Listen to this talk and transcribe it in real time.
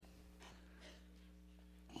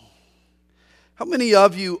How many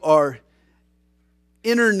of you are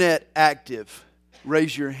internet active?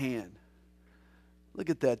 Raise your hand. Look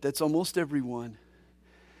at that. That's almost everyone.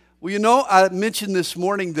 Well, you know, I mentioned this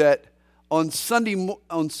morning that on Sunday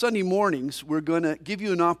mornings, we're going to give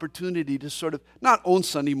you an opportunity to sort of, not on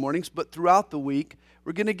Sunday mornings, but throughout the week,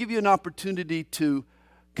 we're going to give you an opportunity to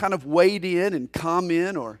kind of wade in and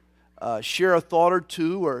comment or share a thought or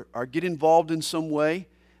two or get involved in some way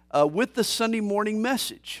with the Sunday morning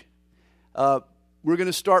message. We're going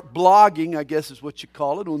to start blogging, I guess is what you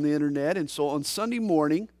call it, on the internet. And so on Sunday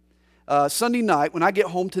morning, Sunday night, when I get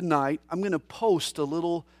home tonight, I'm going to post a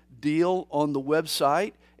little deal on the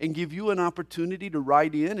website and give you an opportunity to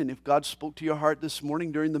write in. And if God spoke to your heart this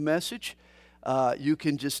morning during the message, you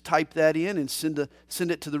can just type that in and send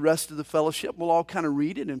it to the rest of the fellowship. We'll all kind of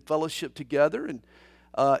read it and fellowship together. And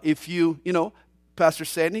if you know, Pastor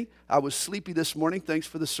Sandy, I was sleepy this morning. Thanks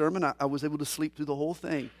for the sermon. I was able to sleep through the whole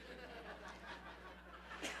thing.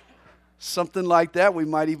 Something like that. We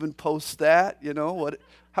might even post that, you know.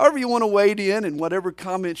 However you want to wade in and whatever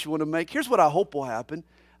comments you want to make. Here's what I hope will happen.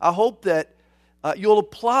 I hope that you'll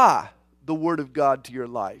apply the Word of God to your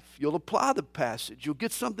life. You'll apply the passage. You'll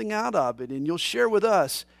get something out of it, and you'll share with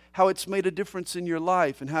us how it's made a difference in your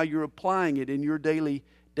life and how you're applying it in your daily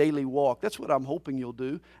walk. That's what I'm hoping you'll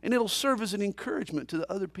do, and it'll serve as an encouragement to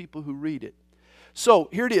the other people who read it. So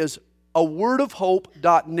here it is,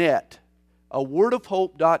 awordofhope.net,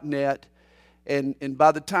 awordofhope.net, and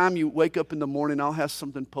by the time you wake up in the morning, I'll have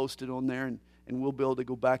something posted on there, and we'll be able to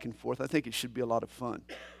go back and forth. I think it should be a lot of fun.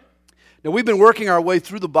 Now, we've been working our way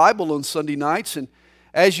through the Bible on Sunday nights, and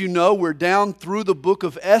as you know, we're down through the book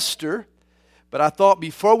of Esther, but I thought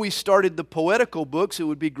before we started the poetical books, it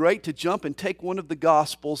would be great to jump and take one of the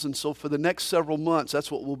Gospels, and so for the next several months,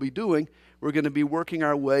 that's what we'll be doing. We're going to be working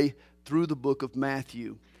our way through the book of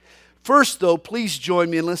Matthew. First, though, please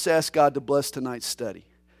join me, and let's ask God to bless tonight's study.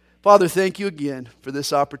 Father, thank you again for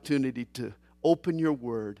this opportunity to open your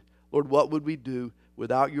Word. Lord, what would we do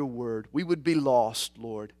without your Word? We would be lost,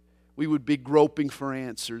 Lord. We would be groping for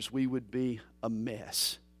answers. We would be a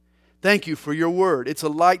mess. Thank you for your Word. It's a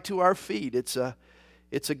light to our feet. It's a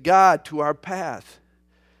guide to our path.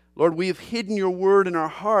 Lord, we have hidden your Word in our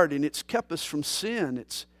heart, and it's kept us from sin.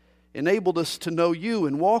 It's enabled us to know you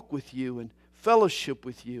and walk with you and fellowship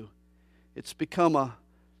with you. It's become a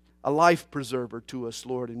life preserver to us,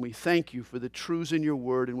 Lord, and we thank you for the truths in your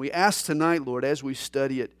Word. And we ask tonight, Lord, as we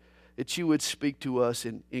study it, that you would speak to us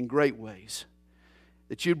in great ways,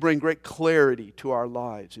 that you'd bring great clarity to our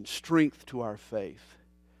lives and strength to our faith.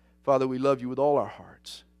 Father, we love you with all our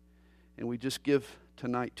hearts, and we just give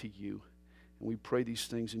tonight to you, and we pray these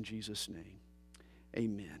things in Jesus' name.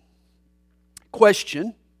 Amen.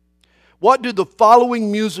 Question: what do the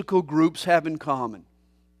following musical groups have in common?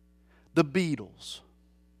 The Beatles,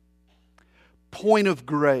 Point of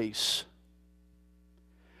Grace,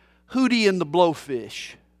 Hootie and the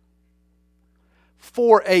Blowfish,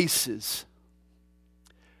 Four Aces,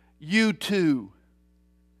 U2,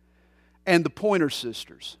 and the Pointer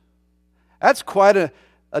Sisters. That's quite a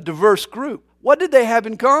diverse group. What did they have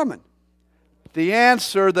in common? The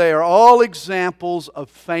answer, they are all examples of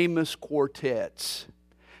famous quartets.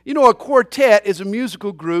 You know, a quartet is a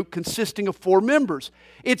musical group consisting of four members.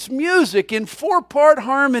 It's music in four-part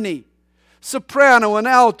harmony: soprano and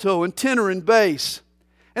alto and tenor and bass.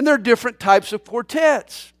 And there are different types of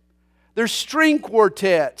quartets. There's string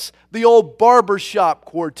quartets, the old barbershop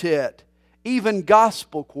quartet, even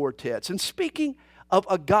gospel quartets. And speaking of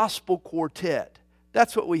a gospel quartet,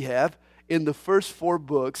 that's what we have in the first four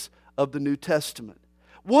books of the New Testament.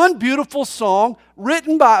 One beautiful song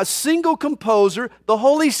written by a single composer, the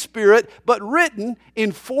Holy Spirit, but written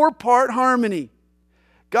in four-part harmony.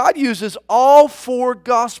 God uses all four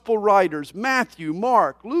gospel writers, Matthew,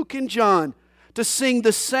 Mark, Luke, and John, to sing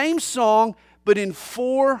the same song, but in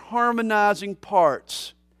four harmonizing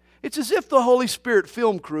parts. It's as if the Holy Spirit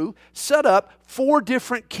film crew set up four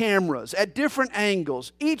different cameras at different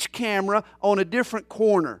angles, each camera on a different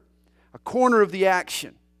corner, a corner of the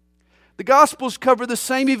action. The Gospels cover the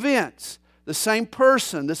same events, the same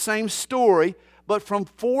person, the same story, but from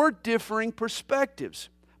four differing perspectives.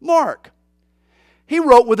 Mark, he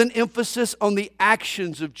wrote with an emphasis on the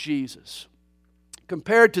actions of Jesus.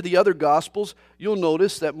 Compared to the other Gospels, you'll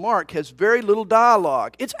notice that Mark has very little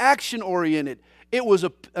dialogue. It's action-oriented. It was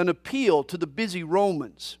an appeal to the busy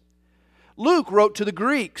Romans. Luke wrote to the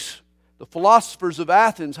Greeks. The philosophers of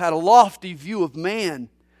Athens had a lofty view of man.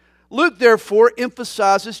 Luke, therefore,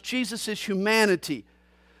 emphasizes Jesus' humanity.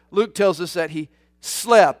 Luke tells us that he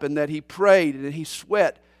slept and that he prayed and that he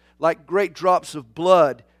sweat like great drops of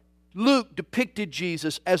blood. Luke depicted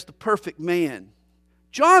Jesus as the perfect man.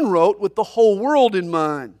 John wrote with the whole world in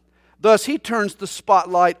mind. Thus, he turns the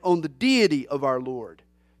spotlight on the deity of our Lord.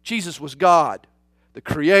 Jesus was God, the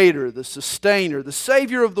Creator, the Sustainer, the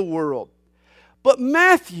Savior of the world. But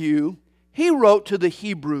Matthew, he wrote to the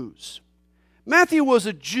Hebrews. Matthew was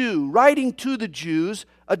a Jew writing to the Jews,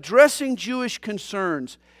 addressing Jewish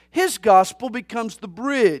concerns. His gospel becomes the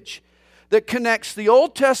bridge that connects the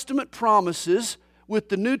Old Testament promises with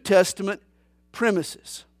the New Testament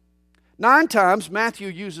premises. 9 times Matthew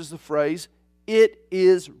uses the phrase, "It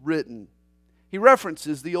is written." He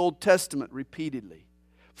references the Old Testament repeatedly.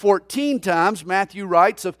 14 times Matthew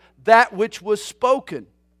writes of that which was spoken.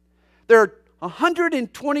 There are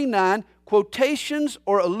 129 quotations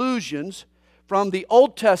or allusions from the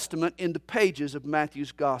Old Testament in the pages of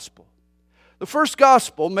Matthew's Gospel. The first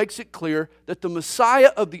Gospel makes it clear that the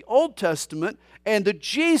Messiah of the Old Testament and the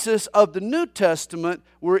Jesus of the New Testament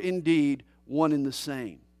were indeed one and the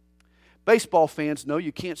same. Baseball fans know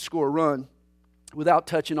you can't score a run without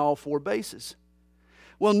touching all 4 bases.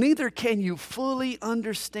 Well, neither can you fully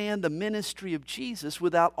understand the ministry of Jesus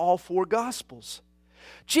without all 4 Gospels.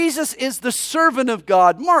 Jesus is the servant of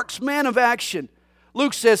God, Mark's man of action.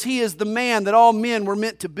 Luke says he is the man that all men were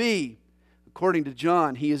meant to be. According to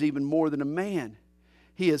John, he is even more than a man.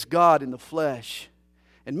 He is God in the flesh.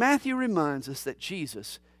 And Matthew reminds us that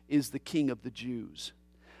Jesus is the King of the Jews.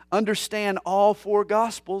 Understand all 4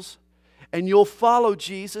 Gospels, and you'll follow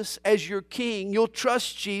Jesus as your King. You'll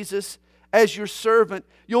trust Jesus as your servant.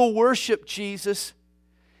 You'll worship Jesus,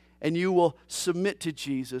 and you will submit to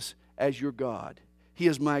Jesus as your God. He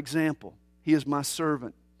is my example. He is my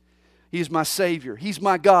servant. He is my Savior. He's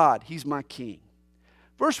my God. He's my King.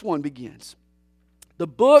 Verse 1 begins, the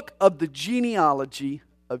book of the genealogy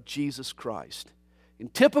of Jesus Christ. In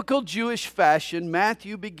typical Jewish fashion,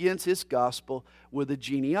 Matthew begins his gospel with a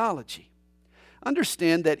genealogy.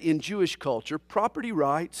 Understand that in Jewish culture, property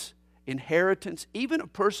rights, inheritance, even a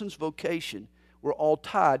person's vocation were all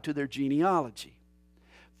tied to their genealogy.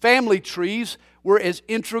 Family trees were as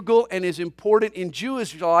integral and as important in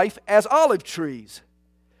Jewish life as olive trees.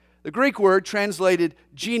 The Greek word translated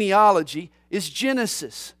genealogy is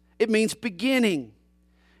Genesis. It means beginning.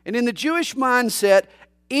 And in the Jewish mindset,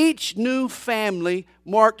 each new family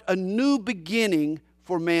marked a new beginning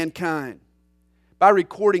for mankind. By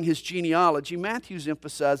recording his genealogy, Matthew's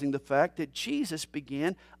emphasizing the fact that Jesus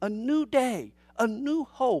began a new day, a new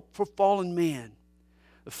hope for fallen man.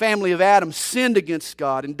 The family of Adam sinned against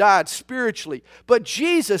God and died spiritually. But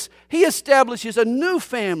Jesus, he establishes a new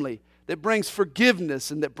family that brings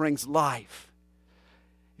forgiveness and that brings life.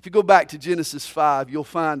 If you go back to Genesis 5, you'll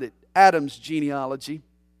find that Adam's genealogy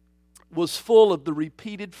was full of the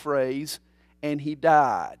repeated phrase, and he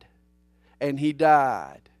died, and he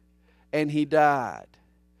died, and he died.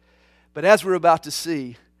 But as we're about to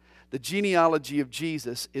see, the genealogy of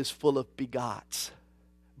Jesus is full of begots,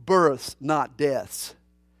 births, not deaths.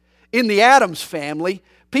 In the Adams family,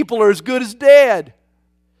 people are as good as dead.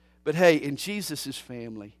 But hey, in Jesus'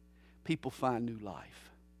 family, people find new life.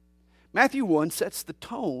 Matthew 1 sets the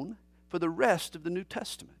tone for the rest of the New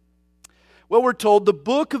Testament. Well, we're told the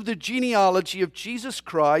book of the genealogy of Jesus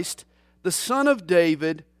Christ, the son of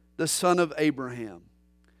David, the son of Abraham.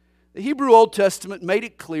 The Hebrew Old Testament made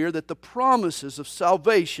it clear that the promises of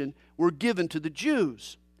salvation were given to the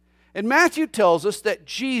Jews. And Matthew tells us that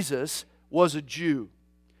Jesus was a Jew.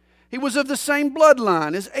 He was of the same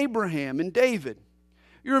bloodline as Abraham and David.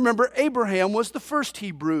 You remember, Abraham was the first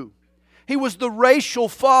Hebrew. He was the racial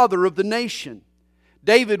father of the nation.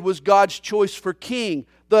 David was God's choice for king.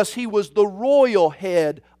 Thus, he was the royal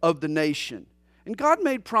head of the nation. And God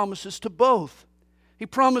made promises to both. He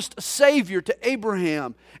promised a Savior to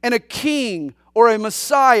Abraham and a king or a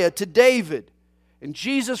Messiah to David. And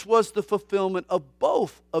Jesus was the fulfillment of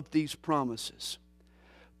both of these promises.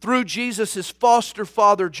 Through Jesus' foster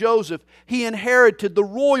father Joseph, he inherited the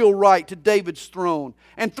royal right to David's throne.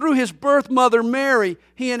 And through his birth mother Mary,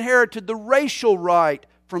 he inherited the racial right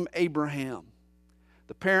from Abraham.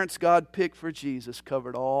 The parents God picked for Jesus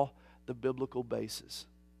covered all the biblical bases.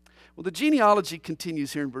 Well, the genealogy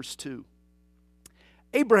continues here in verse 2.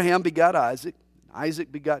 Abraham begot Isaac,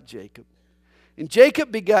 Isaac begot Jacob, and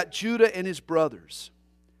Jacob begot Judah and his brothers.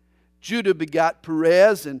 Judah begot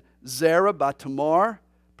Perez and Zerah by Tamar.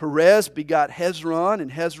 Perez begot Hezron,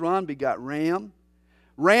 and Hezron begot Ram.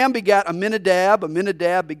 Ram begot Amminadab,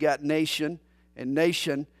 Amminadab begot Nahshon, and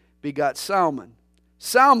Nahshon begot Salmon.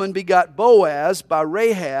 Salmon begot Boaz by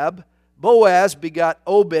Rahab. Boaz begot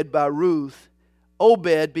Obed by Ruth.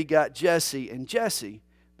 Obed begot Jesse, and Jesse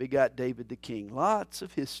begot David the king. Lots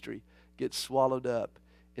of history gets swallowed up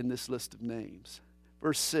in this list of names.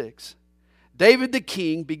 Verse 6, David the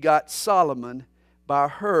king begot Solomon by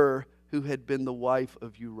her who had been the wife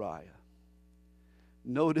of Uriah.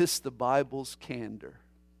 Notice the Bible's candor.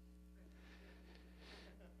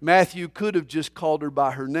 Matthew could have just called her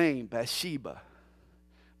by her name, Bathsheba.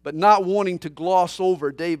 But not wanting to gloss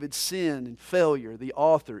over David's sin and failure, the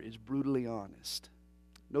author is brutally honest.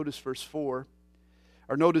 Notice verse 4,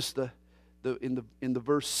 or notice in the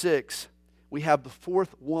verse 6, we have the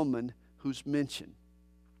fourth woman who's mentioned.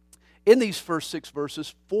 In these first 6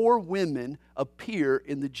 verses, 4 women appear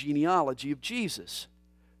in the genealogy of Jesus: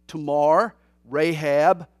 Tamar,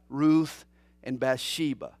 Rahab, Ruth, and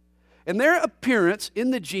Bathsheba. And their appearance in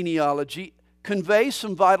the genealogy conveys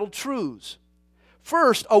some vital truths.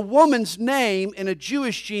 First, a woman's name in a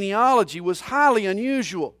Jewish genealogy was highly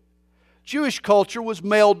unusual. Jewish culture was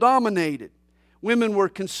male-dominated. Women were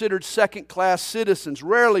considered second-class citizens.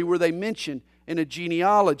 Rarely were they mentioned in a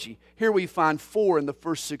genealogy. Here we find 4 in the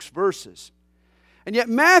first 6 verses. And yet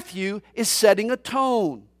Matthew is setting a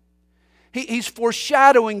tone. He's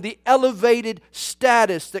foreshadowing the elevated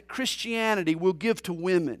status that Christianity will give to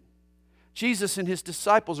women. Jesus and His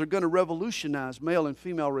disciples are going to revolutionize male and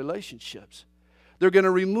female relationships. They're going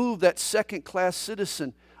to remove that second-class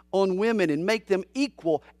citizen on women and make them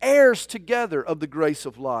equal heirs together of the grace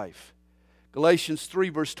of life. Galatians 3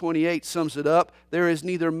 verse 28 sums it up. There is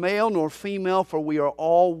neither male nor female, for we are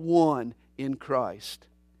all one in Christ.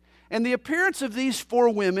 And the appearance of these 4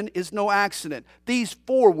 women is no accident. These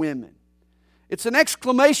 4 women. It's an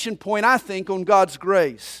exclamation point, I think, on God's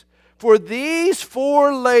grace. For these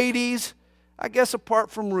 4 ladies, I guess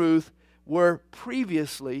apart from Ruth, were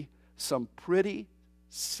previously some pretty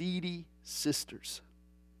seedy sisters.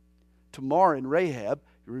 Tamar and Rahab,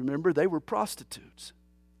 you remember, they were prostitutes.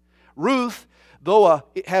 Ruth, though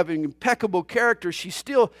having impeccable character, she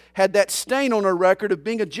still had that stain on her record of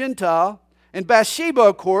being a Gentile. And Bathsheba,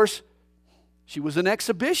 of course, she was an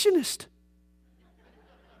exhibitionist.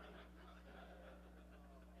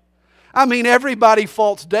 I mean, everybody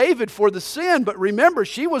faults David for the sin, but remember,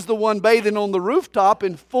 she was the one bathing on the rooftop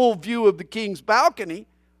in full view of the king's balcony.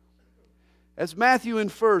 As Matthew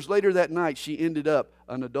infers, later that night she ended up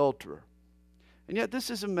an adulterer. And yet this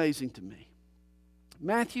is amazing to me.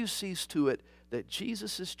 Matthew sees to it that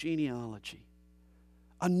Jesus' genealogy,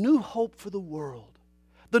 a new hope for the world,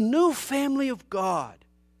 the new family of God,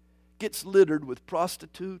 gets littered with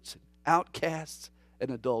prostitutes, and outcasts, and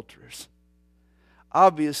adulterers.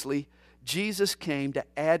 Obviously, Jesus came to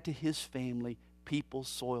add to His family people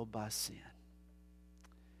soiled by sin.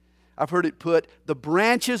 I've heard it put, the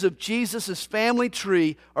branches of Jesus' family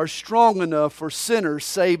tree are strong enough for sinners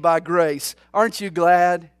saved by grace. Aren't you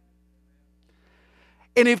glad?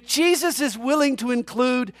 And if Jesus is willing to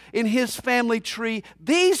include in His family tree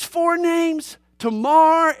these 4 names,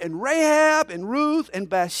 Tamar and Rahab and Ruth and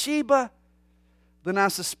Bathsheba, then I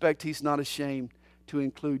suspect He's not ashamed to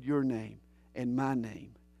include your name and my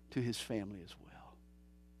name to His family as well.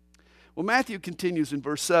 Well, Matthew continues in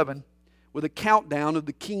verse 7 with a countdown of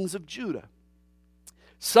the kings of Judah.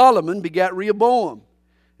 Solomon begat Rehoboam,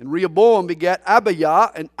 and Rehoboam begat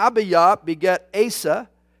Abijah, and Abijah begat Asa,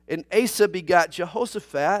 and Asa begat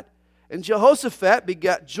Jehoshaphat, and Jehoshaphat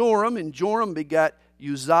begat Joram, and Joram begat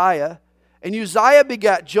Uzziah, and Uzziah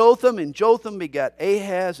begat Jotham, and Jotham begat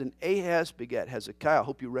Ahaz, and Ahaz begat Hezekiah. I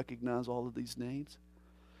hope you recognize all of these names.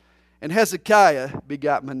 And Hezekiah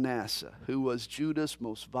begat Manasseh, who was Judah's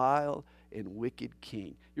most vile and wicked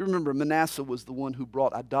king. You remember Manasseh was the one who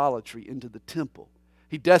brought idolatry into the temple.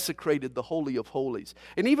 He desecrated the Holy of Holies.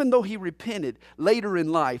 And even though he repented later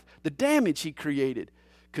in life, the damage he created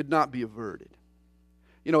could not be averted.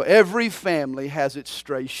 You know, every family has its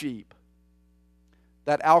stray sheep.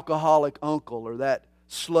 That alcoholic uncle or that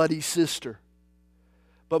slutty sister.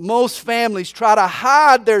 But most families try to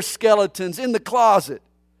hide their skeletons in the closet.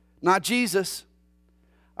 Not Jesus.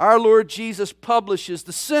 Our Lord Jesus publishes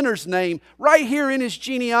the sinner's name right here in His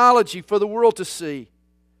genealogy for the world to see.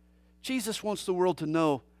 Jesus wants the world to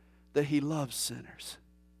know that He loves sinners.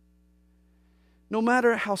 No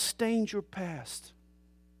matter how stained your past,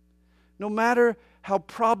 no matter how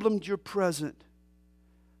problemed your present,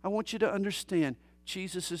 I want you to understand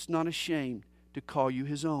Jesus is not ashamed to call you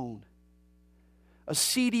His own. A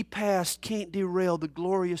seedy past can't derail the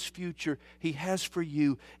glorious future He has for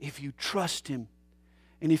you if you trust Him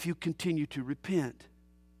and if you continue to repent.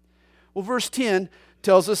 Well, verse 10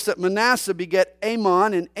 tells us that Manasseh begat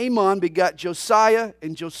Amon, and Amon begat Josiah,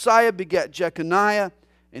 and Josiah begat Jeconiah,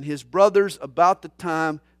 and his brothers about the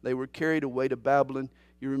time they were carried away to Babylon.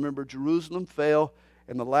 You remember Jerusalem fell,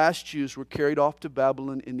 and the last Jews were carried off to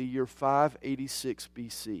Babylon in the year 586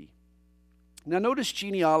 BC. Now notice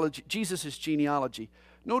Jesus' genealogy.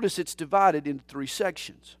 Notice it's divided into 3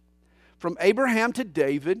 sections. from Abraham to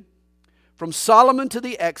David, from Solomon to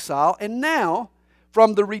the exile, and now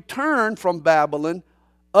from the return from Babylon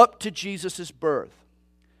up to Jesus' birth.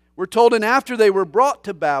 We're told, and after they were brought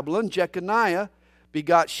to Babylon, Jeconiah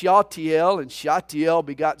begot Shealtiel, and Shealtiel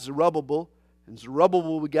begot Zerubbabel, and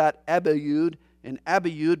Zerubbabel begot Abiud, and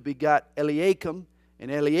Abiud begot Eliakim,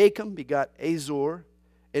 and Eliakim begot Azor,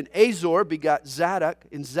 and Azor begot Zadok,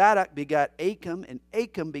 and Zadok begot Achim, and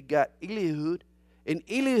Achim begot Eliud, and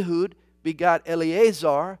Eliud begot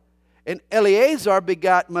Eleazar, and Eleazar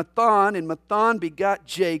begot Matthan, and Matthan begot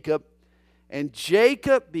Jacob, and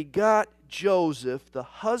Jacob begot Joseph, the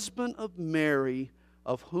husband of Mary,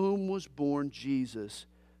 of whom was born Jesus,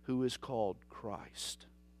 who is called Christ.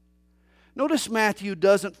 Notice Matthew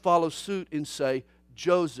doesn't follow suit and say,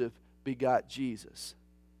 Joseph begot Jesus.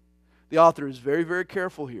 The author is very, very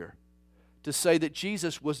careful here to say that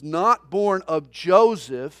Jesus was not born of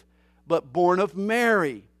Joseph, but born of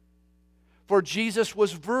Mary. For Jesus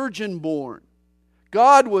was virgin born.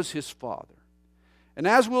 God was his father. And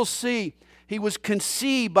as we'll see, he was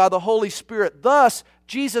conceived by the Holy Spirit. Thus,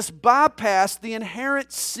 Jesus bypassed the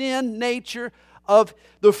inherent sin nature of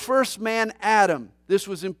the first man, Adam. This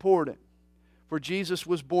was important. For Jesus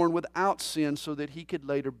was born without sin so that he could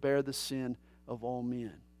later bear the sin of all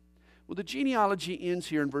men. Well, the genealogy ends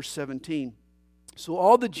here in verse 17. So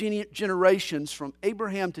all the generations from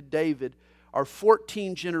Abraham to David are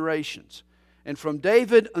 14 generations. And from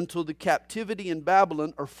David until the captivity in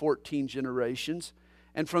Babylon are 14 generations.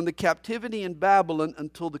 And from the captivity in Babylon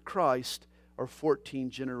until the Christ are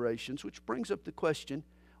 14 generations, which brings up the question,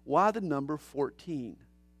 why the number 14?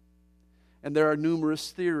 And there are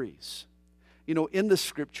numerous theories. You know, in the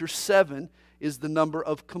Scripture, 7 is the number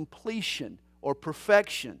of completion or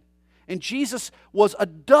perfection. And Jesus was a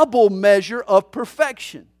double measure of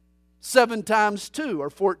perfection. 7 times 2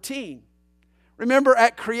 are 14. Remember,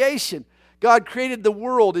 at creation, God created the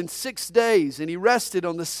world in 6 days, and He rested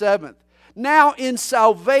on the 7th. Now in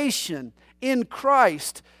salvation, in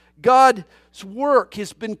Christ, God's work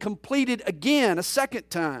has been completed again, a second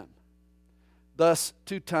time. Thus,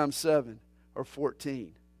 2 times 7 are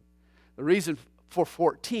 14. The reason for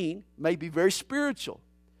 14 may be very spiritual,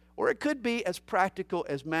 or it could be as practical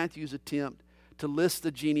as Matthew's attempt to list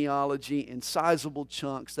the genealogy in sizable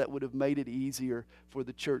chunks that would have made it easier for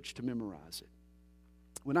the church to memorize it.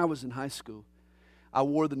 When I was in high school, I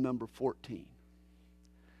wore the number 14.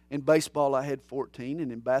 In baseball, I had 14,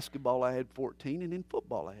 and in basketball, I had 14, and in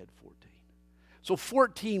football, I had 14. So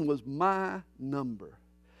 14 was my number.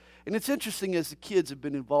 And it's interesting, as the kids have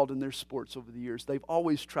been involved in their sports over the years, they've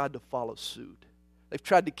always tried to follow suit. They've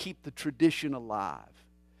tried to keep the tradition alive.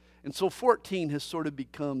 And so 14 has sort of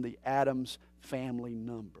become the Addams family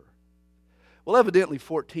number. Well, evidently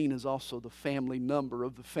 14 is also the family number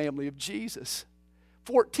of the family of Jesus.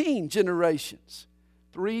 14 generations.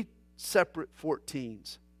 3 separate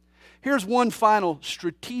 14s. Here's one final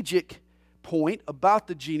strategic point about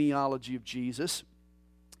the genealogy of Jesus.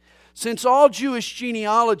 Since all Jewish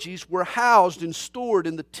genealogies were housed and stored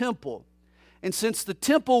in the temple, and since the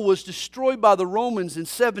temple was destroyed by the Romans in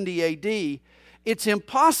 70 AD, it's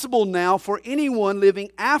impossible now for anyone living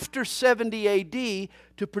after 70 AD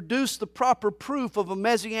to produce the proper proof of a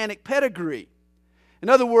messianic pedigree. In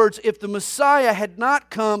other words, if the Messiah had not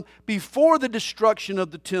come before the destruction of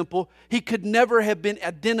the temple, he could never have been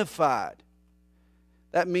identified.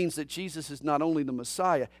 That means that Jesus is not only the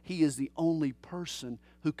Messiah, he is the only person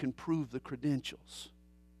who can prove the credentials.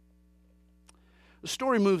 The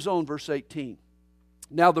story moves on, verse 18.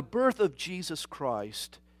 Now the birth of Jesus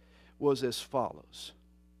Christ was as follows.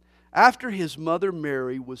 After his mother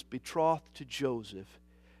Mary was betrothed to Joseph,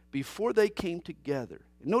 before they came together,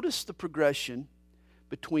 notice the progression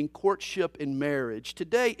between courtship and marriage.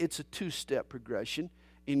 Today it's a 2-step progression: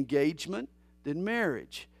 engagement, then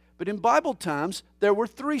marriage. But in Bible times, there were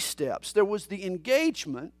 3 steps. There was the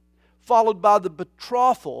engagement, followed by the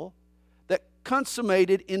betrothal that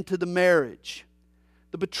consummated into the marriage.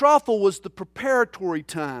 The betrothal was the preparatory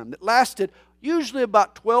time that lasted usually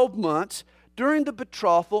about 12 months. During the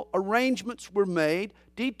betrothal, arrangements were made,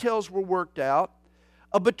 details were worked out.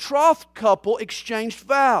 A betrothed couple exchanged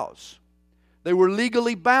vows. They were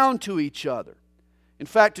legally bound to each other. In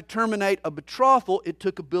fact, to terminate a betrothal, it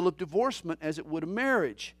took a bill of divorcement as it would a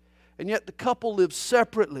marriage. And yet the couple lived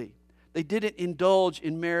separately. They didn't indulge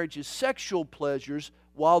in marriage's sexual pleasures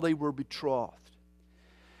while they were betrothed.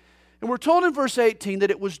 And we're told in verse 18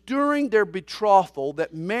 that it was during their betrothal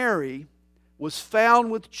that Mary was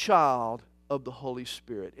found with child of the Holy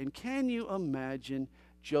Spirit. And can you imagine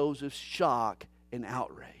Joseph's shock and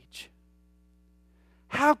outrage?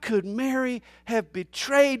 How could Mary have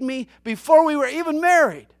betrayed me before we were even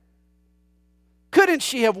married? Couldn't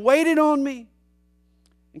she have waited on me?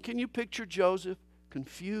 And can you picture Joseph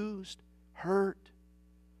confused, hurt,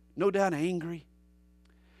 no doubt angry?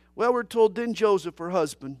 Well, we're told then Joseph, her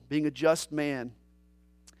husband, being a just man,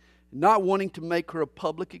 not wanting to make her a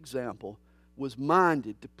public example, was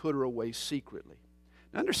minded to put her away secretly.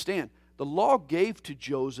 Now understand, the law gave to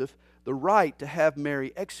Joseph the right to have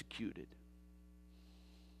Mary executed.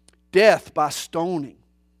 Death by stoning.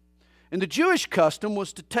 And the Jewish custom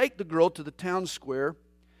was to take the girl to the town square,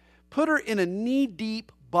 put her in a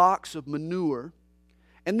knee-deep box of manure,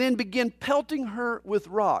 and then begin pelting her with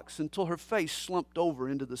rocks until her face slumped over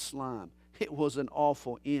into the slime. It was an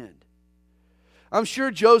awful end. I'm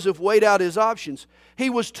sure Joseph weighed out his options. He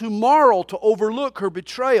was too moral to overlook her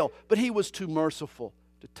betrayal, but he was too merciful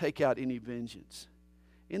to take out any vengeance.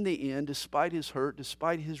 In the end, despite his hurt,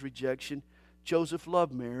 despite his rejection, Joseph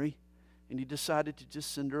loved Mary, and he decided to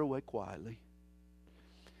just send her away quietly.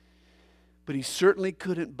 But he certainly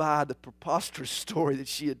couldn't buy the preposterous story that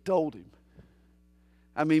she had told him.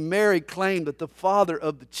 I mean, Mary claimed that the father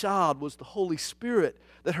of the child was the Holy Spirit,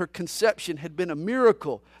 that her conception had been a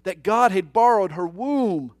miracle, that God had borrowed her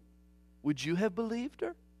womb. Would you have believed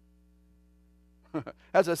her?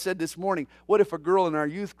 As I said this morning, what if a girl in our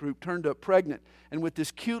youth group turned up pregnant and with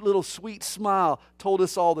this cute little sweet smile told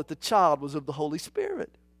us all that the child was of the Holy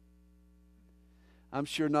Spirit? I'm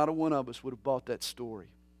sure not a one of us would have bought that story.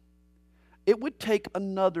 It would take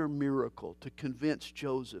another miracle to convince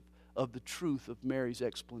Joseph of the truth of Mary's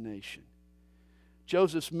explanation.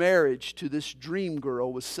 Joseph's marriage to this dream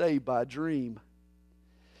girl was saved by a dream.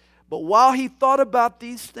 But while he thought about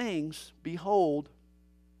these things, behold,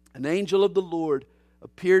 an angel of the Lord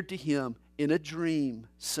appeared to him in a dream,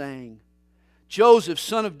 saying, Joseph,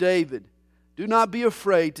 son of David, do not be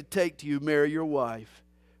afraid to take to you Mary your wife,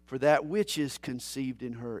 for that which is conceived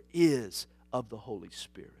in her is of the Holy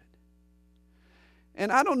Spirit.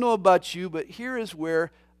 And I don't know about you, but here is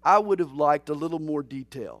where I would have liked a little more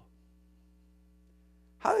detail.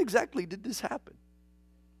 How exactly did this happen?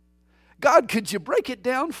 God, could you break it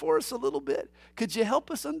down for us a little bit? Could you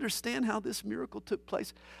help us understand how this miracle took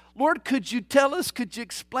place? Lord, could you tell us, could you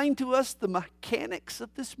explain to us the mechanics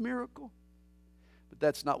of this miracle? But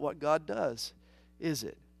that's not what God does, is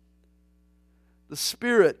it? The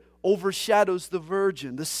Spirit overshadows the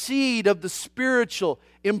virgin. The seed of the spiritual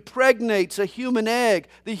impregnates a human egg.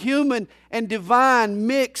 The human and divine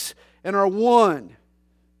mix and are one.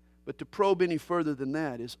 But to probe any further than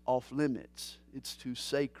that is off limits. It's too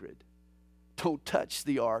sacred. Don't touch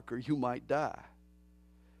the ark or you might die.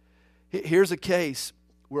 Here's a case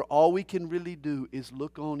where all we can really do is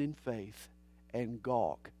look on in faith and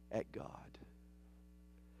gawk at God.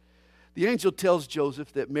 The angel tells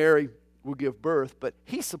Joseph that Mary will give birth, but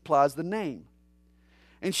he supplies the name.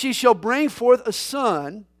 And she shall bring forth a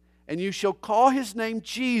son, and you shall call his name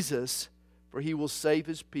Jesus, for he will save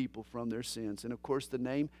his people from their sins. And of course, the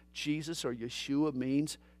name Jesus or Yeshua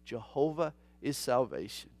means Jehovah is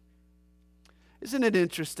salvation. Isn't it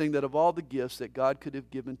interesting that of all the gifts that God could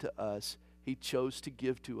have given to us, he chose to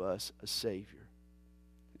give to us a Savior?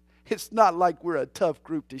 It's not like we're a tough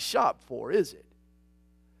group to shop for, is it?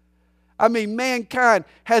 I mean, mankind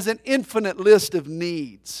has an infinite list of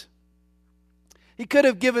needs. He could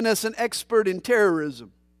have given us an expert in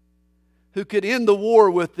terrorism who could end the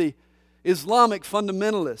war with the Islamic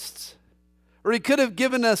fundamentalists. Or he could have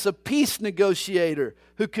given us a peace negotiator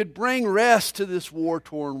who could bring rest to this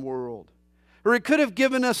war-torn world. Or he could have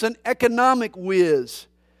given us an economic whiz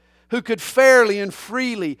who could fairly and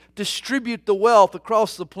freely distribute the wealth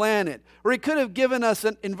across the planet. Or he could have given us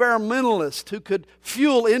an environmentalist who could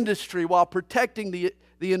fuel industry while protecting the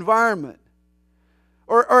environment.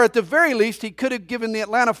 Or at the very least, he could have given the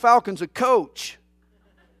Atlanta Falcons a coach.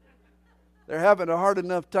 They're having a hard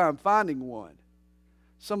enough time finding one.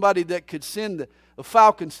 Somebody that could send the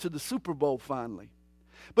Falcons to the Super Bowl finally.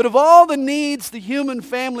 But of all the needs the human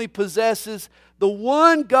family possesses, the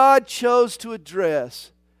one God chose to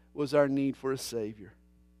address was our need for a Savior.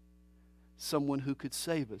 Someone who could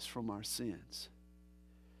save us from our sins.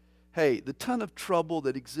 Hey, the ton of trouble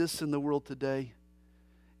that exists in the world today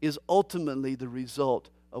is ultimately the result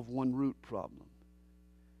of one root problem: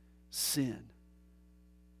 sin.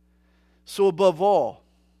 So above all,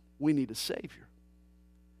 we need a Savior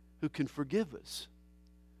who can forgive us,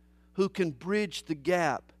 who can bridge the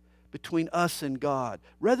gap between us and God.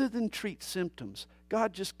 Rather than treat symptoms,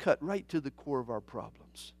 God just cut right to the core of our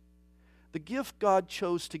problems. The gift God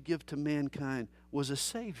chose to give to mankind was a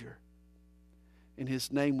Savior, and his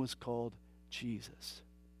name was called Jesus.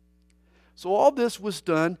 So all this was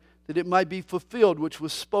done that it might be fulfilled, which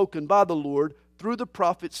was spoken by the Lord through the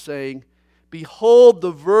prophet, saying, Behold,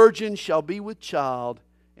 the virgin shall be with child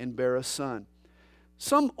and bear a son.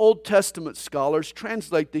 Some Old Testament scholars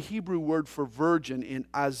translate the Hebrew word for virgin in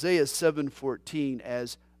Isaiah 7:14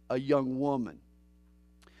 as a young woman.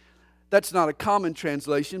 That's not a common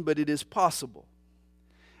translation, but it is possible.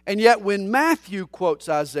 And yet when Matthew quotes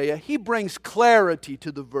Isaiah, he brings clarity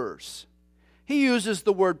to the verse. He uses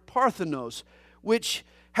the word parthenos, which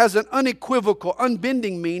has an unequivocal,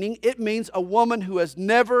 unbending meaning. It means a woman who has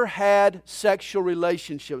never had sexual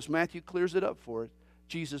relationships. Matthew clears it up for us.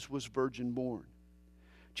 Jesus was virgin born.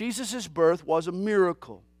 Jesus' birth was a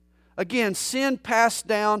miracle. Again, sin passed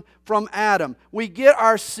down from Adam. We get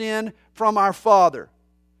our sin from our father.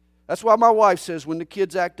 That's why my wife says when the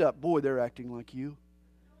kids act up, boy, they're acting like you.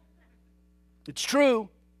 It's true.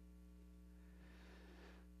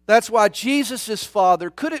 That's why Jesus' father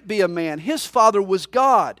couldn't be a man. His father was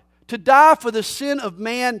God. To die for the sin of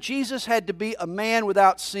man, Jesus had to be a man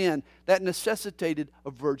without sin. That necessitated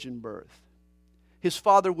a virgin birth. His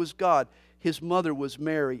father was God. His mother was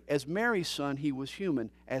Mary. As Mary's son, he was human.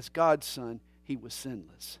 As God's son, he was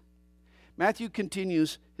sinless. Matthew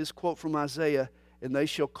continues his quote from Isaiah, and they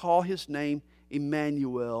shall call his name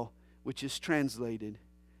Emmanuel, which is translated,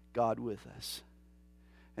 God with us.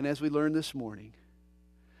 And as we learned this morning,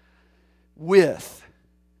 with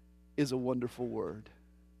is a wonderful word.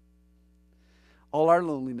 All our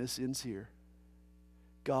loneliness ends here.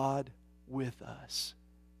 God with us.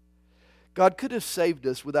 God could have saved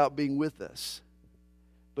us without being with us.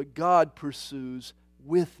 But God pursues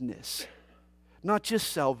withness, not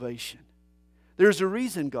just salvation. There's a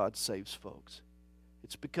reason God saves folks.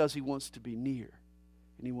 It's because He wants to be near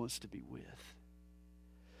and He wants to be with.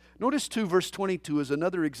 Notice too, verse 22 is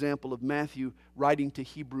another example of Matthew writing to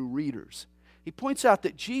Hebrew readers. He points out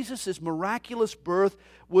that Jesus' miraculous birth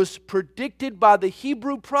was predicted by the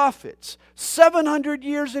Hebrew prophets 700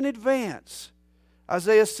 years in advance.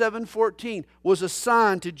 Isaiah 7:14 was a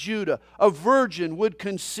sign to Judah. A virgin would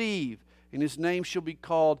conceive, and his name shall be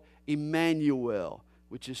called Emmanuel,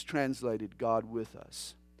 which is translated God with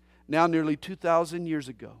us. Now nearly 2,000 years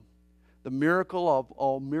ago, the miracle of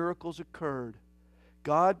all miracles occurred.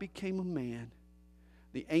 God became a man.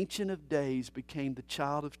 The Ancient of Days became the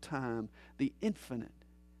child of time. The infinite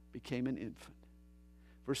became an infant.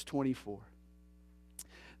 Verse 24.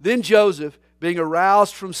 Then Joseph, being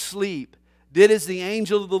aroused from sleep, did as the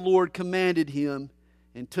angel of the Lord commanded him,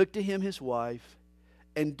 and took to him his wife,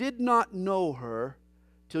 and did not know her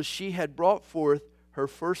till she had brought forth her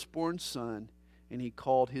firstborn son, and he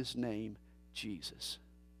called his name Jesus.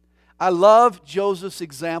 I love Joseph's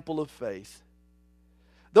example of faith.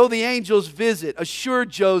 Though the angel's visit assured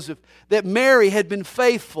Joseph that Mary had been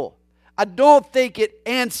faithful, I don't think it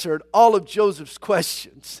answered all of Joseph's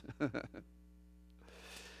questions.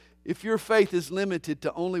 If your faith is limited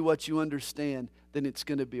to only what you understand, then it's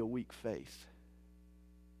going to be a weak faith.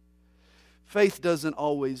 Faith doesn't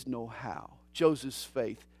always know how. Joseph's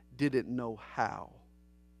faith didn't know how.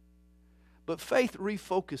 But faith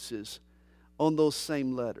refocuses on those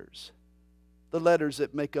same letters, the letters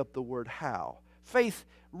that make up the word how. Faith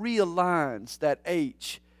realigns that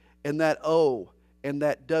H and that O and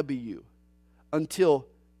that W until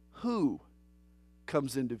who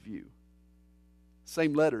comes into view.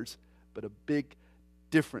 Same letters, but a big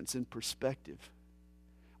difference in perspective.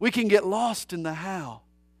 We can get lost in the how,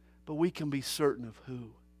 but we can be certain of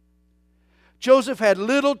who. Joseph had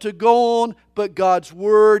little to go on but God's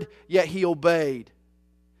word, yet he obeyed.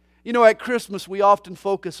 You know, at Christmas we often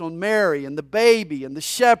focus on Mary and the baby and the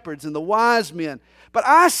shepherds and the wise men. But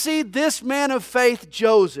I see this man of faith,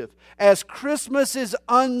 Joseph, as Christmas's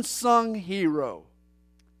unsung hero.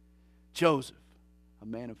 Joseph, a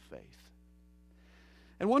man of faith.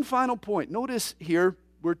 And one final point. Notice here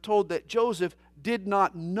we're told that Joseph did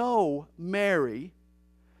not know Mary,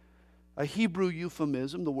 a Hebrew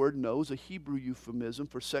euphemism. The word know is a Hebrew euphemism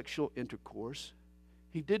for sexual intercourse.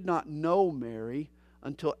 He did not know Mary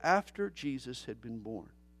until after Jesus had been born.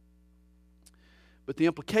 But the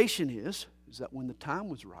implication is that when the time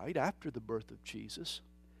was right, after the birth of Jesus,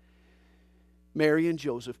 Mary and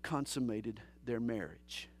Joseph consummated their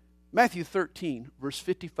marriage. Matthew 13, verse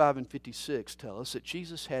 55 and 56 tell us that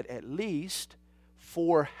Jesus had at least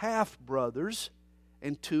 4 half-brothers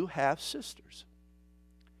and 2 half-sisters,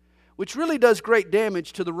 which really does great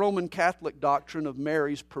damage to the Roman Catholic doctrine of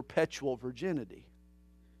Mary's perpetual virginity.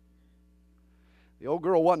 The old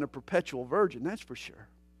girl wasn't a perpetual virgin, that's for sure.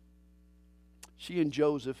 She and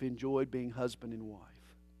Joseph enjoyed being husband and wife.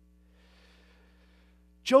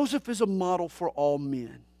 Joseph is a model for all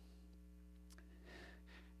men.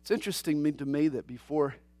 It's interesting to me that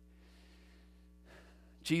before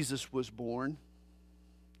Jesus was born,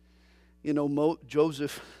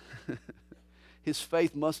 Joseph, his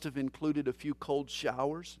faith must have included a few cold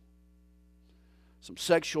showers, some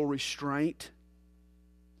sexual restraint.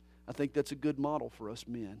 I think that's a good model for us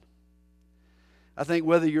men. I think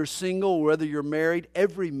whether you're single or whether you're married,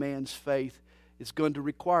 every man's faith is going to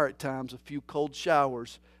require at times a few cold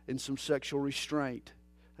showers and some sexual restraint.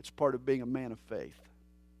 That's part of being a man of faith.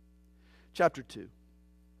 Chapter 2.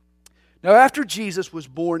 Now after Jesus was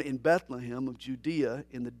born in Bethlehem of Judea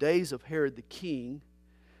in the days of Herod the king,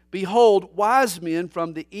 behold, wise men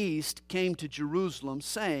from the east came to Jerusalem,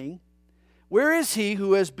 saying, Where is he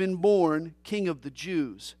who has been born King of the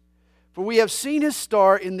Jews? For we have seen his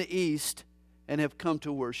star in the east and have come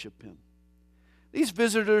to worship him. These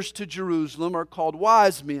visitors to Jerusalem are called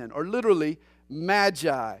wise men, or literally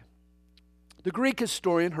magi. The Greek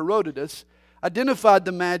historian Herodotus identified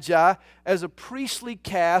the magi as a priestly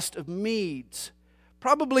caste of Medes,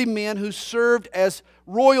 probably men who served as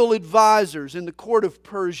royal advisors in the court of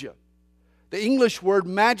Persia. The English word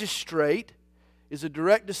magistrate is a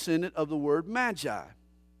direct descendant of the word magi.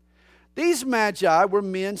 These magi were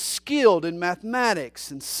men skilled in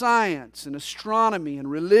mathematics and science and astronomy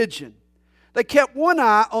and religion. They kept one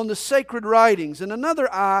eye on the sacred writings and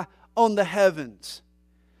another eye on the heavens.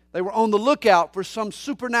 They were on the lookout for some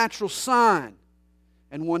supernatural sign,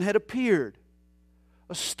 and one had appeared.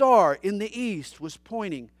 A star in the east was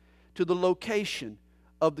pointing to the location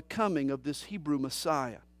of the coming of this Hebrew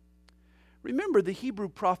Messiah. Remember, the Hebrew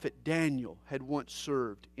prophet Daniel had once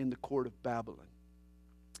served in the court of Babylon.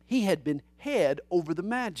 He had been head over the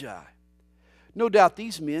Magi. No doubt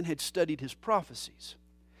these men had studied his prophecies.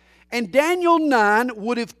 And Daniel 9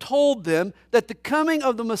 would have told them that the coming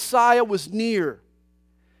of the Messiah was near.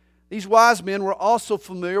 These wise men were also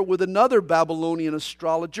familiar with another Babylonian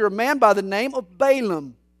astrologer, a man by the name of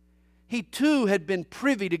Balaam. He too had been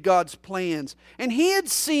privy to God's plans, and he had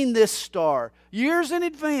seen this star years in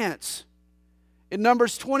advance. In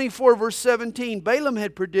Numbers 24, verse 17, Balaam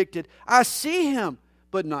had predicted, I see him,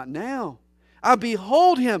 but not now. I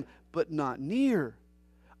behold him, but not near.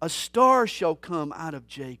 A star shall come out of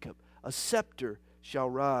Jacob. A scepter shall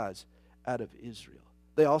rise out of Israel.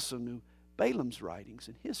 They also knew Balaam's writings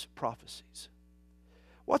and his prophecies.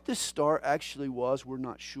 What this star actually was, we're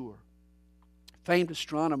not sure. Famed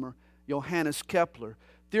astronomer Johannes Kepler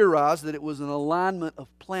theorized that it was an alignment of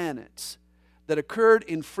planets that occurred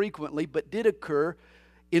infrequently but did occur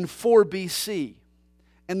in 4 BC.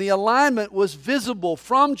 And the alignment was visible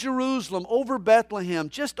from Jerusalem over Bethlehem,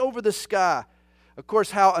 just over the sky. Of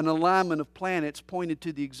course, how an alignment of planets pointed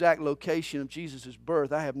to the exact location of Jesus'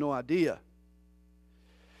 birth, I have no idea.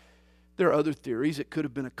 There are other theories. It could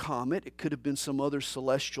have been a comet. It could have been some other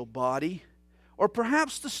celestial body. Or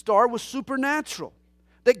perhaps the star was supernatural,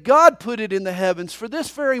 that God put it in the heavens for this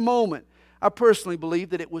very moment. I personally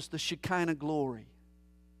believe that it was the Shekinah glory.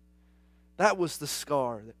 That was the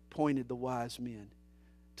star that pointed the wise men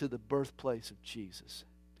to the birthplace of Jesus.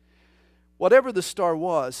 Whatever the star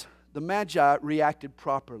was, the Magi reacted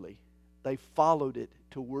properly. They followed it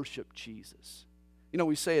to worship Jesus. You know,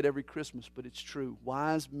 we say it every Christmas, but it's true.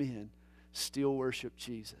 Wise men still worship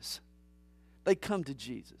Jesus. They come to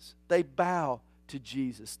Jesus. They bow to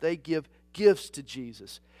Jesus. They give gifts to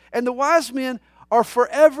Jesus. And the wise men are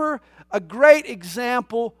forever a great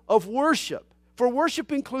example of worship. For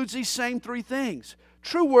worship includes these same 3 things.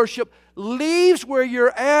 True worship leaves where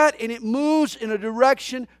you're at and it moves in a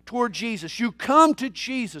direction toward Jesus. You come to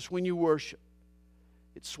Jesus when you worship.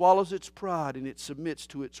 It swallows its pride and it submits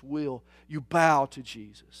to its will. You bow to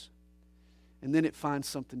Jesus. And then it finds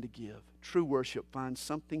something to give. True worship finds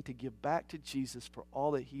something to give back to Jesus for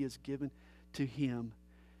all that He has given to Him.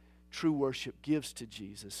 True worship gives to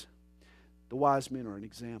Jesus. The wise men are an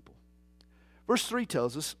example. Verse 3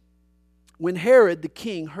 tells us, when Herod the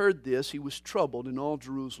king heard this, he was troubled, and all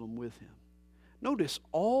Jerusalem with him. Notice,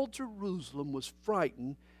 all Jerusalem was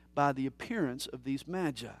frightened by the appearance of these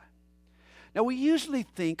magi. Now, we usually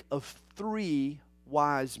think of 3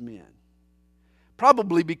 wise men,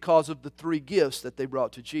 probably because of the 3 gifts that they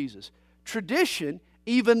brought to Jesus. Tradition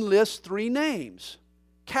even lists 3 names,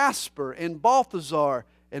 Casper and Balthazar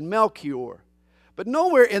and Melchior. But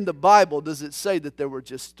nowhere in the Bible does it say that there were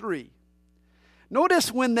just 3.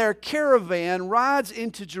 Notice when their caravan rides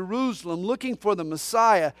into Jerusalem looking for the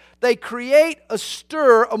Messiah, they create a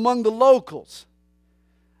stir among the locals.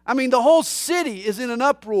 I mean, the whole city is in an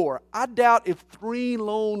uproar. I doubt if 3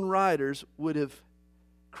 lone riders would have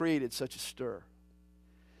created such a stir.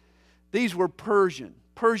 These were Persian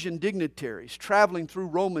dignitaries traveling through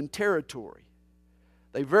Roman territory.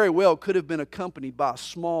 They very well could have been accompanied by a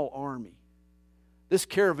small army. This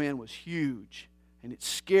caravan was huge, and it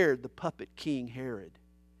scared the puppet king Herod.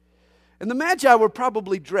 And the Magi were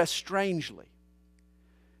probably dressed strangely.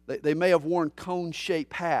 They may have worn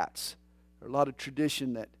cone-shaped hats. There's a lot of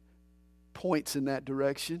tradition that points in that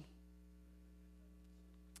direction.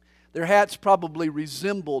 Their hats probably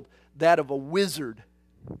resembled that of a wizard.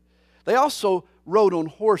 They also rode on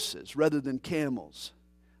horses rather than camels.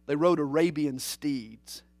 They rode Arabian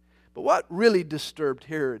steeds. But what really disturbed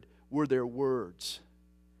Herod were their words.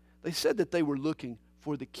 They said that they were looking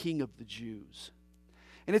for the King of the Jews.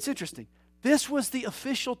 And it's interesting. This was the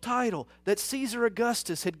official title that Caesar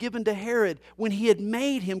Augustus had given to Herod when he had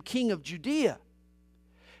made him king of Judea.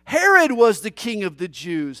 Herod was the king of the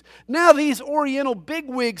Jews. Now these Oriental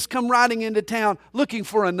bigwigs come riding into town looking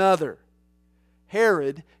for another.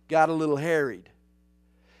 Herod got a little harried.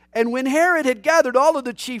 And when Herod had gathered all of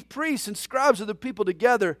the chief priests and scribes of the people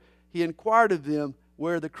together, he inquired of them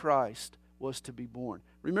where the Christ was to be born.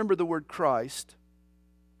 Remember, the word Christ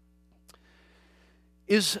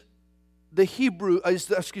is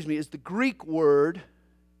the Greek word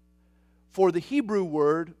for the Hebrew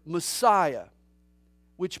word Messiah,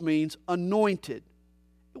 which means anointed.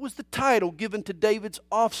 It was the title given to David's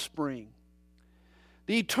offspring,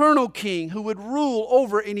 the eternal king who would rule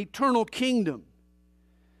over an eternal kingdom.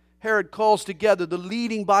 Herod calls together the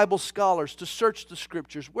leading Bible scholars to search the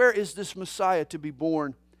Scriptures. Where is this Messiah to be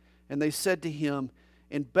born? And they said to him,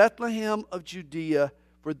 in Bethlehem of Judea,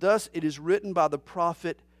 for thus it is written by the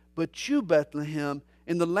prophet, but you, Bethlehem,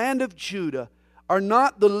 in the land of Judah, are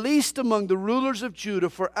not the least among the rulers of Judah,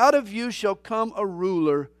 for out of you shall come a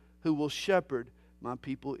ruler who will shepherd my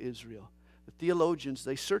people Israel. The theologians,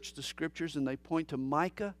 they search the Scriptures and they point to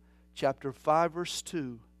Micah chapter 5, verse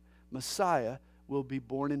 2. Messiah will be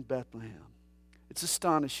born in Bethlehem. It's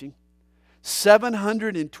astonishing.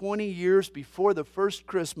 720 years before the first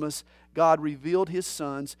Christmas, God revealed His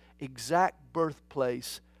Son's exact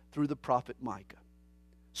birthplace through the prophet Micah.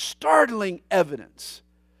 Startling evidence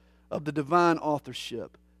of the divine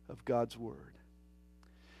authorship of God's Word.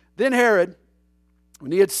 Then Herod,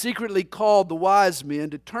 when he had secretly called the wise men,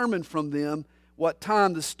 determined from them what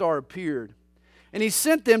time the star appeared. And he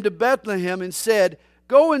sent them to Bethlehem and said,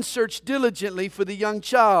 go and search diligently for the young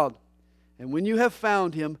child. And when you have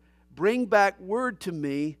found him, bring back word to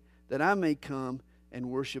me that I may come and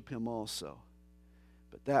worship him also.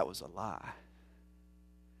 But that was a lie.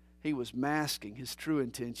 He was masking his true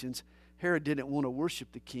intentions. Herod didn't want to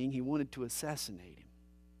worship the king. He wanted to assassinate him.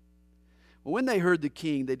 Well, when they heard the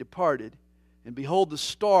king, they departed. And behold, the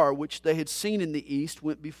star which they had seen in the east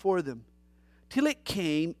went before them, till it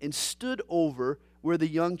came and stood over where the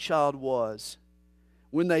young child was.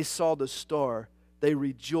 When they saw the star, they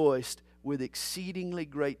rejoiced with exceedingly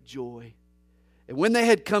great joy. And when they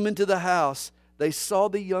had come into the house, they saw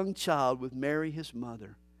the young child with Mary his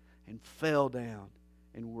mother, and fell down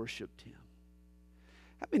and worshiped him.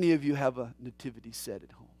 How many of you have a nativity set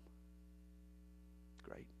at home?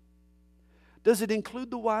 Great. Does it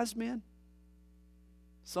include the wise men?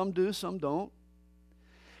 Some do, some don't.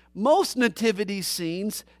 Most nativity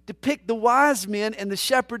scenes depict the wise men and the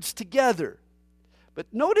shepherds together.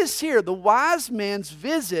 But notice here, the wise men's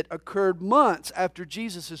visit occurred months after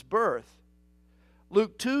Jesus' birth.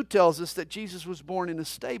 Luke 2 tells us that Jesus was born in a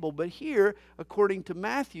stable, but here, according to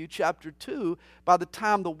Matthew chapter 2, by the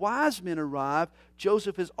time the wise men arrived,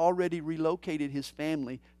 Joseph has already relocated his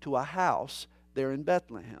family to a house there in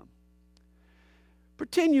Bethlehem.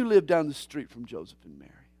 Pretend you live down the street from Joseph and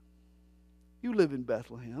Mary. You live in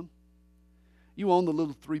Bethlehem. You own the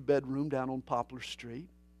little 3-bedroom down on Poplar Street.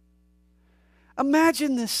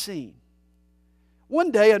 Imagine this scene.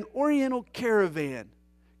 One day, an Oriental caravan,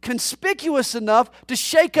 conspicuous enough to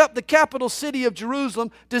shake up the capital city of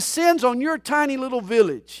Jerusalem, descends on your tiny little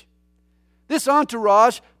village. This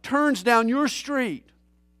entourage turns down your street.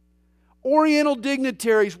 Oriental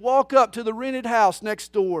dignitaries walk up to the rented house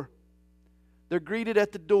next door. They're greeted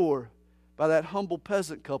at the door by that humble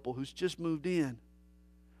peasant couple who's just moved in.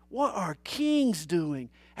 What are kings doing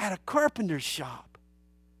at a carpenter's shop?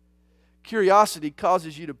 Curiosity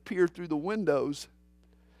causes you to peer through the windows,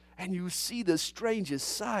 and you see the strangest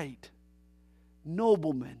sight.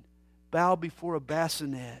 Noblemen bow before a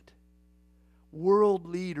bassinet. World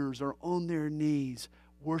leaders are on their knees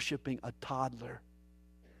worshiping a toddler.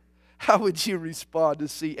 How would you respond to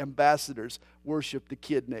see ambassadors worship the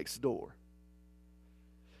kid next door?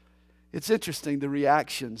 It's interesting the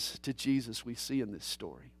reactions to Jesus we see in this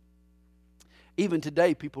story. Even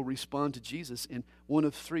today, people respond to Jesus in one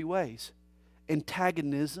of 3 ways: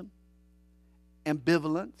 antagonism,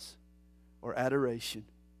 ambivalence, or adoration.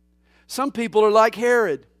 Some people are like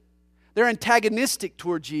Herod. They're antagonistic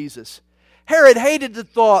toward Jesus. Herod hated the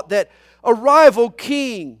thought that a rival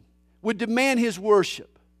king would demand his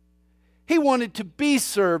worship. He wanted to be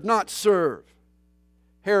served, not serve.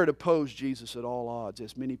 Herod opposed Jesus at all odds,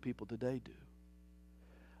 as many people today do.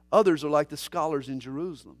 Others are like the scholars in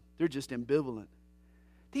Jerusalem. They're just ambivalent.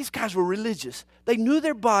 These guys were religious. They knew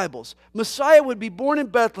their Bibles. Messiah would be born in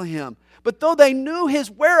Bethlehem. But though they knew His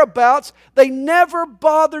whereabouts, they never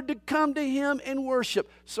bothered to come to Him and worship.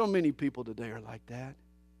 So many people today are like that.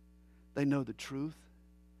 They know the truth,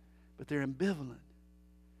 but they're ambivalent.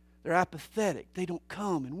 They're apathetic. They don't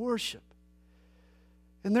come and worship.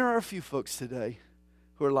 And there are a few folks today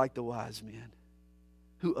who are like the wise men,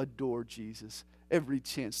 who adore Jesus every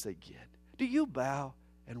chance they get. Do you bow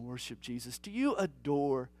and worship Jesus? Do you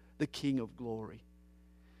adore the King of glory?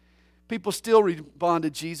 People still respond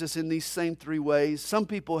to Jesus in these same three ways. Some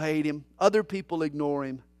people hate Him, other people ignore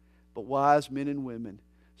Him, but wise men and women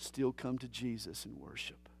still come to Jesus and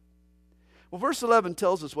worship. Well, verse 11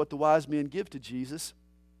 tells us what the wise men give to Jesus.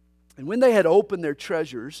 And when they had opened their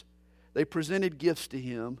treasures, they presented gifts to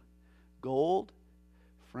Him: gold,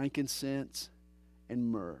 frankincense,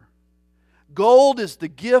 and myrrh. Gold is the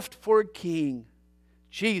gift for a king.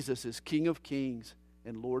 Jesus is King of kings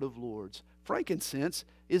and Lord of lords. Frankincense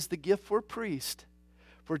is the gift for a priest,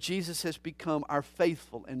 for Jesus has become our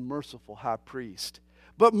faithful and merciful high priest.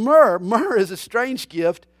 But myrrh is a strange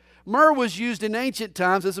gift. Myrrh was used in ancient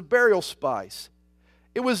times as a burial spice.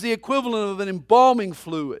 It was the equivalent of an embalming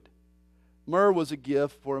fluid. Myrrh was a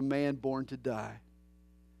gift for a man born to die.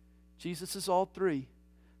 Jesus is all three.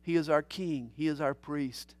 He is our king, He is our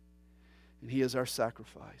priest, and He is our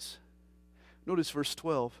sacrifice. Notice verse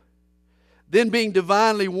 12. Then, being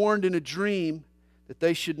divinely warned in a dream that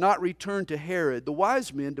they should not return to Herod, the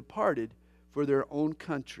wise men departed for their own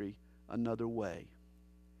country another way.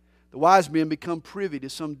 The wise men become privy to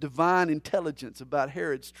some divine intelligence about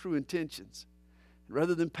Herod's true intentions.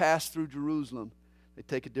 Rather than pass through Jerusalem, they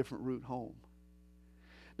take a different route home.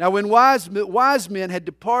 Now, when wise men had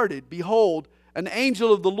departed, behold, an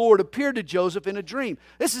angel of the Lord appeared to Joseph in a dream.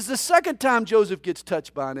 This is the second time Joseph gets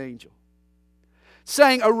touched by an angel,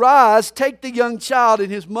 saying, "Arise, take the young child and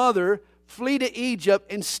his mother, flee to Egypt,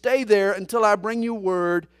 and stay there until I bring you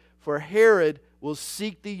word, for Herod will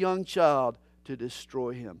seek the young child to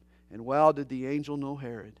destroy him." And wow, did the angel know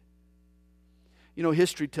Herod? You know,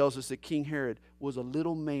 history tells us that King Herod was a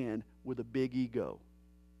little man with a big ego.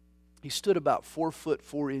 He stood about 4 foot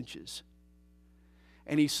 4 inches.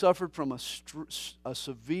 And he suffered from a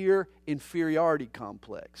severe inferiority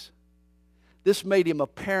complex. This made him a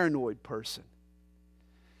paranoid person.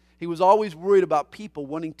 He was always worried about people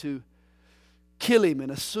wanting to kill him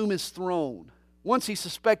and assume his throne. Once he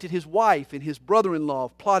suspected his wife and his brother-in-law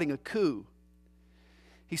of plotting a coup.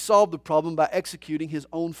 He solved the problem by executing his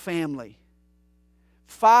own family.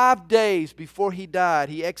 5 days before he died,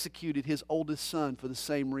 he executed his oldest son for the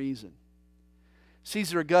same reason.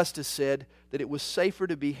 Caesar Augustus said that it was safer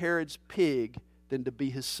to be Herod's pig than to be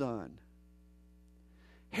his son.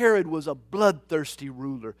 Herod was a bloodthirsty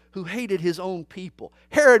ruler who hated his own people.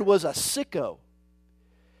 Herod was a sicko.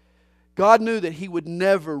 God knew that he would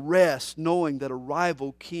never rest knowing that a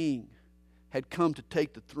rival king had come to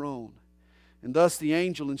take the throne. And thus the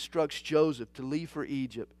angel instructs Joseph to leave for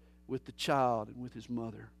Egypt with the child and with his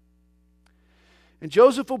mother. And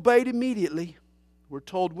Joseph obeyed immediately. We're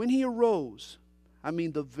told when he arose,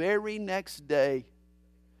 the very next day,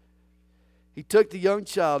 he took the young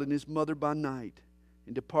child and his mother by night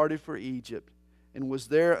and departed for Egypt, and was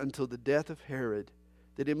there until the death of Herod,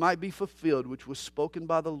 that it might be fulfilled which was spoken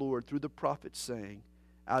by the Lord through the prophet, saying,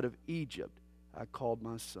 "Out of Egypt I called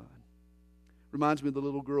my son." Reminds me of the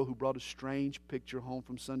little girl who brought a strange picture home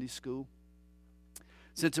from Sunday school.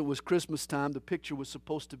 Since it was Christmas time, the picture was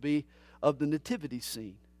supposed to be of the nativity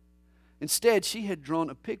scene. Instead, she had drawn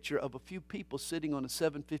a picture of a few people sitting on a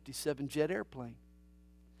 757 jet airplane.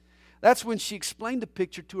 That's when she explained the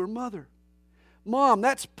picture to her mother. "Mom,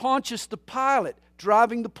 that's Pontius the pilot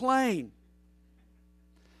driving the plane.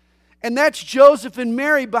 And that's Joseph and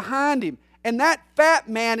Mary behind him. And that fat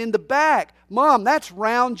man in the back, Mom, that's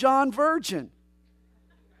Round John Virgin."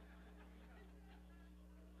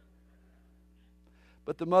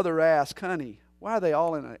 But the mother asked, "Honey, why are they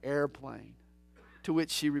all in an airplane?" To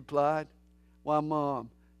which she replied, "Why,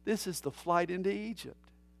 Mom, this is the flight into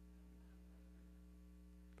Egypt."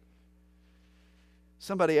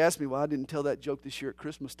 Somebody asked me why I didn't tell that joke this year at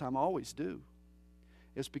Christmas time. I always do.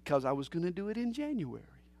 It's because I was going to do it in January.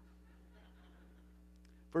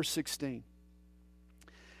 Verse 16.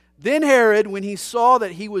 Then Herod, when he saw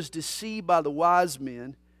that he was deceived by the wise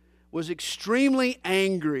men, was extremely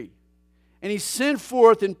angry. And he sent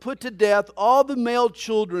forth and put to death all the male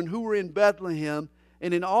children who were in Bethlehem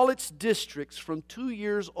and in all its districts from 2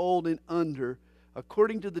 years old and under,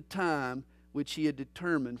 according to the time which he had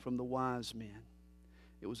determined from the wise men.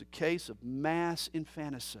 It was a case of mass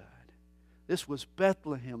infanticide. This was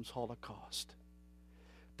Bethlehem's Holocaust.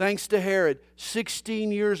 Thanks to Herod,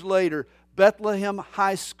 16 years later, Bethlehem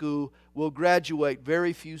High School will graduate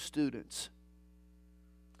very few students.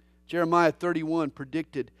 Jeremiah 31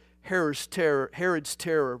 predicted Herod's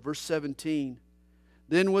terror, verse 17.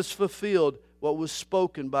 Then was fulfilled what was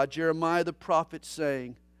spoken by Jeremiah the prophet,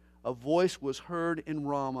 saying, a voice was heard in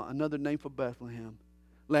Ramah, another name for Bethlehem,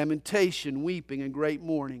 lamentation, weeping, and great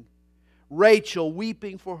mourning. Rachel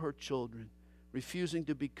weeping for her children, refusing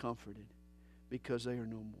to be comforted, because they are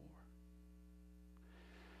no more.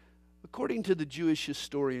 According to the Jewish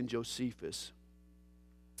historian Josephus,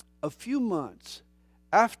 a few months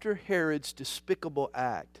after Herod's despicable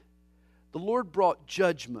act, the Lord brought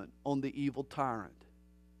judgment on the evil tyrant.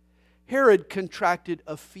 Herod contracted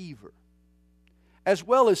a fever, as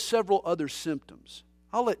well as several other symptoms.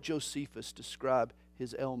 I'll let Josephus describe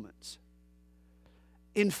his ailments.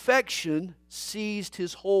 Infection seized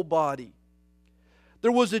his whole body.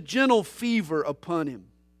 There was a gentle fever upon him,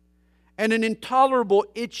 and an intolerable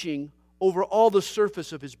itching over all the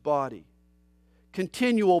surface of his body,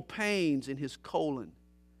 continual pains in his colon,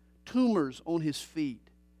 tumors on his feet,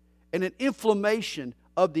 and an inflammation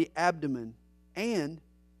of the abdomen, and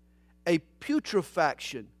a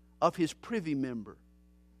putrefaction of his privy member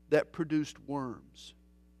that produced worms.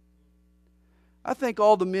 I think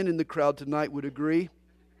all the men in the crowd tonight would agree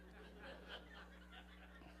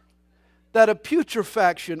that a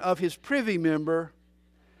putrefaction of his privy member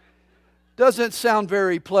doesn't sound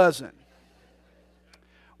very pleasant.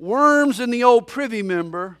 Worms in the old privy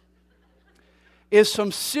member is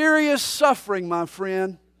some serious suffering, my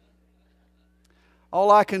friend. All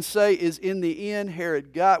I can say is in the end,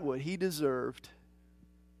 Herod got what he deserved.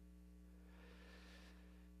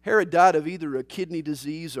 Herod died of either a kidney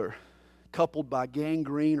disease or coupled by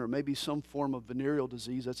gangrene or maybe some form of venereal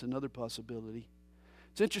disease. That's another possibility.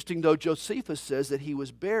 It's interesting, though, Josephus says that he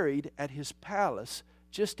was buried at his palace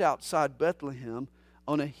just outside Bethlehem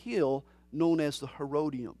on a hill known as the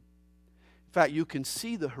Herodium. In fact, you can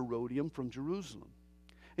see the Herodium from Jerusalem.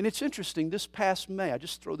 And it's interesting, this past May, I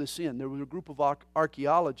just throw this in, there was a group of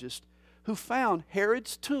archaeologists who found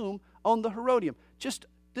Herod's tomb on the Herodium. Just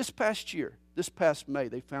this past year, this past May,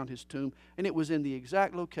 they found his tomb, and it was in the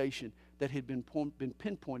exact location that had been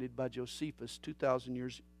pinpointed by Josephus 2,000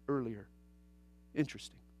 years earlier.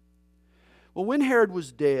 Interesting. Well, when Herod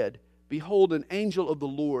was dead, behold, an angel of the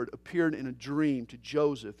Lord appeared in a dream to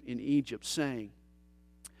Joseph in Egypt, saying,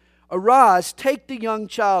 arise, take the young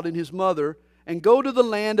child and his mother, and go to the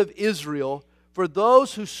land of Israel, for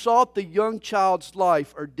those who sought the young child's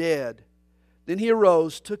life are dead. Then he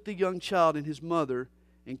arose, took the young child and his mother,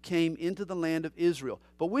 and came into the land of Israel.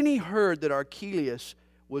 But when he heard that Archelaus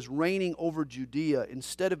was reigning over Judea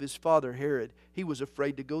instead of his father Herod, he was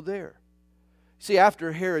afraid to go there. See,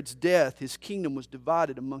 after Herod's death, his kingdom was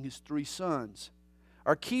divided among his three sons.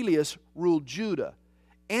 Archelaus ruled Judah.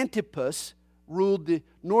 Antipas ruled the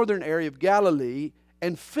northern area of Galilee,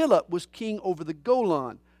 and Philip was king over the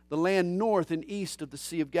Golan, the land north and east of the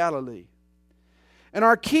Sea of Galilee. And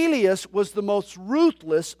Archelaus was the most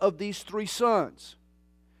ruthless of these three sons.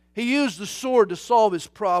 He used the sword to solve his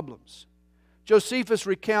problems. Josephus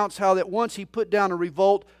recounts how that once he put down a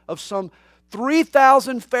revolt of some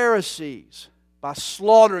 3,000 Pharisees by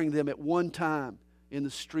slaughtering them at one time in the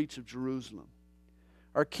streets of Jerusalem.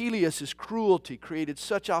 Archelaus' cruelty created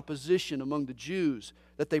such opposition among the Jews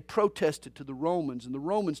that they protested to the Romans, and the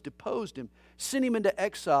Romans deposed him, sent him into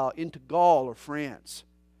exile into Gaul or France.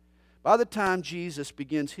 By the time Jesus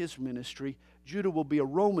begins his ministry, Judah will be a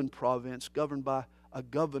Roman province governed by a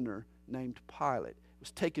governor named Pilate. It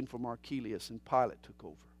was taken from Archelaus, and Pilate took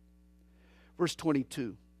over. Verse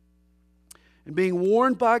 22. And being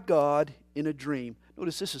warned by God in a dream.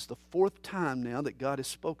 Notice this is the fourth time now that God has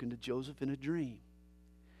spoken to Joseph in a dream.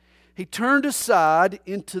 He turned aside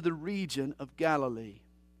into the region of Galilee,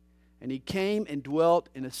 and he came and dwelt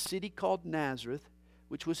in a city called Nazareth,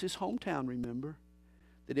 which was his hometown, remember,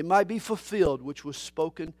 that it might be fulfilled, which was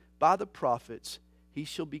spoken by the prophets, he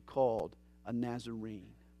shall be called a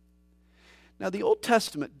Nazarene. Now, the Old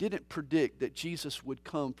Testament didn't predict that Jesus would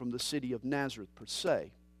come from the city of Nazareth per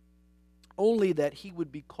se, only that he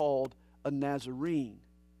would be called a Nazarene.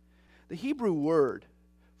 The Hebrew word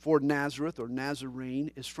for Nazareth or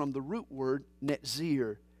Nazarene is from the root word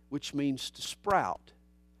netzir, which means to sprout.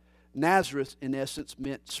 Nazareth, in essence,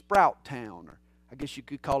 meant sprout town, or I guess you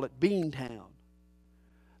could call it bean town.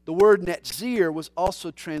 The word netzir was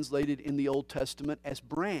also translated in the Old Testament as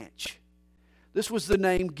branch. This was the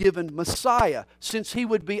name given Messiah, since he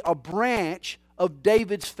would be a branch of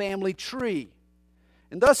David's family tree.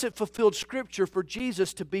 And thus it fulfilled Scripture for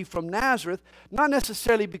Jesus to be from Nazareth, not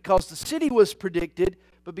necessarily because the city was predicted,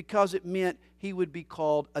 but because it meant he would be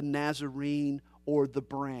called a Nazarene or the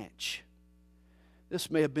branch. This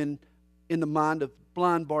may have been in the mind of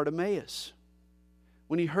blind Bartimaeus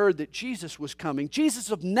when he heard that Jesus was coming. Jesus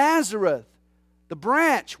of Nazareth, the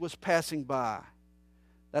branch, was passing by.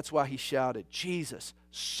 That's why he shouted, Jesus,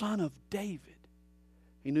 Son of David.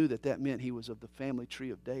 He knew that that meant he was of the family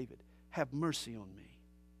tree of David. Have mercy on me.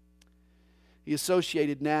 He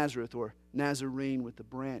associated Nazareth or Nazarene with the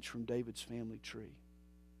branch from David's family tree.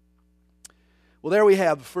 Well, there we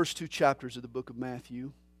have the first 2 chapters of the book of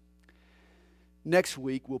Matthew. Next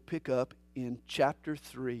week, we'll pick up in chapter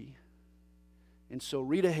 3. And so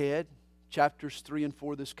read ahead, chapters 3 and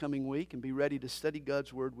 4 this coming week, and be ready to study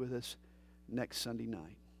God's Word with us next Sunday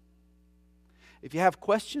night. If you have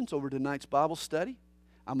questions over tonight's Bible study,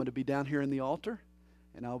 I'm going to be down here in the altar,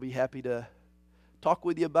 and I'll be happy to talk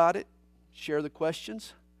with you about it, share the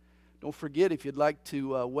questions. Don't forget, if you'd like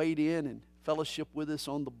to wade in and fellowship with us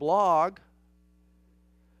on the blog,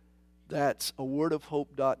 that's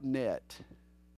awordofhope.net.